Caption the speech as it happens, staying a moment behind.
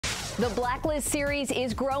The Blacklist series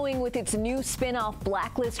is growing with its new spin-off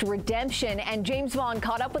Blacklist Redemption, and Jaymes Vaughan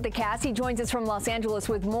caught up with the cast. He joins us from Los Angeles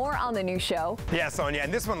with more on the new show. Yeah, Sonia,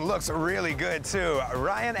 and this one looks really good too.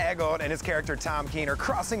 Ryan Eggold and his character Tom Keene are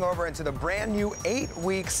crossing over into the brand new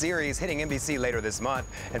 8-week series hitting NBC later this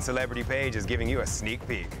month, and Celebrity Page is giving you a sneak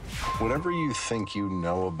peek. Whatever you think you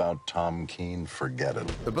know about Tom Keene, forget it.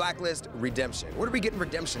 The Blacklist Redemption. Where are we getting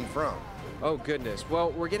redemption from? Oh, goodness. Well,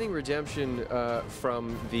 we're getting redemption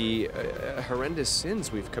from the horrendous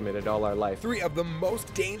sins we've committed all our life. 3 of the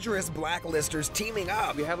most dangerous blacklisters teaming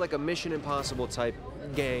up. We have like a Mission Impossible type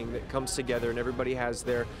gang that comes together and everybody has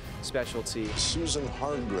their specialty. Susan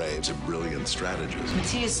Hargrave's a brilliant strategist.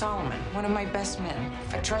 Matthias Solomon, one of my best men.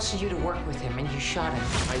 I trusted you to work with him, and you shot him.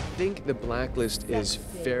 I think the Blacklist is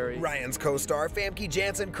very... Ryan's co-star, Famke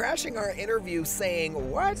Janssen, crashing our interview saying,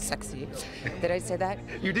 what? Sexy. Did I say that?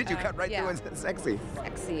 You did, you cut right through and said sexy.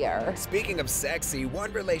 Sexier. Speaking of sexy,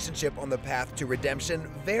 one relationship on the path to redemption,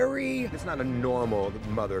 it's not a normal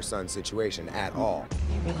mother-son situation at all.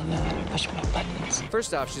 You really know how to push my buttons.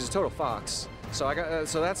 First off, she's a total fox. So I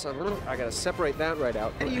gotta separate that right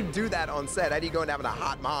out. How do you do that on set? How do you go into having a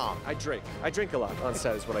hot mom? I drink a lot on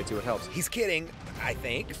set is what I do, it helps. He's kidding, I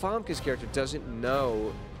think. Famke's character doesn't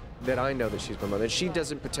know that I know that she's my mother, and she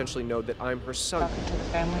doesn't potentially know that I'm her son. Talking to the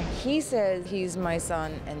family. He says he's my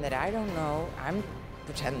son and that I don't know. I'm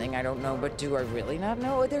pretending I don't know, but do I really not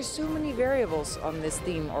know? There's so many variables on this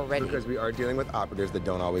theme already. Because we are dealing with operatives that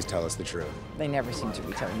don't always tell us the truth. They never seem to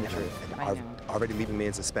be telling the truth. I know. Already leaving me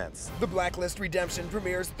in suspense. The Blacklist Redemption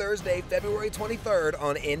premieres Thursday, February 23rd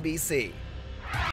on NBC.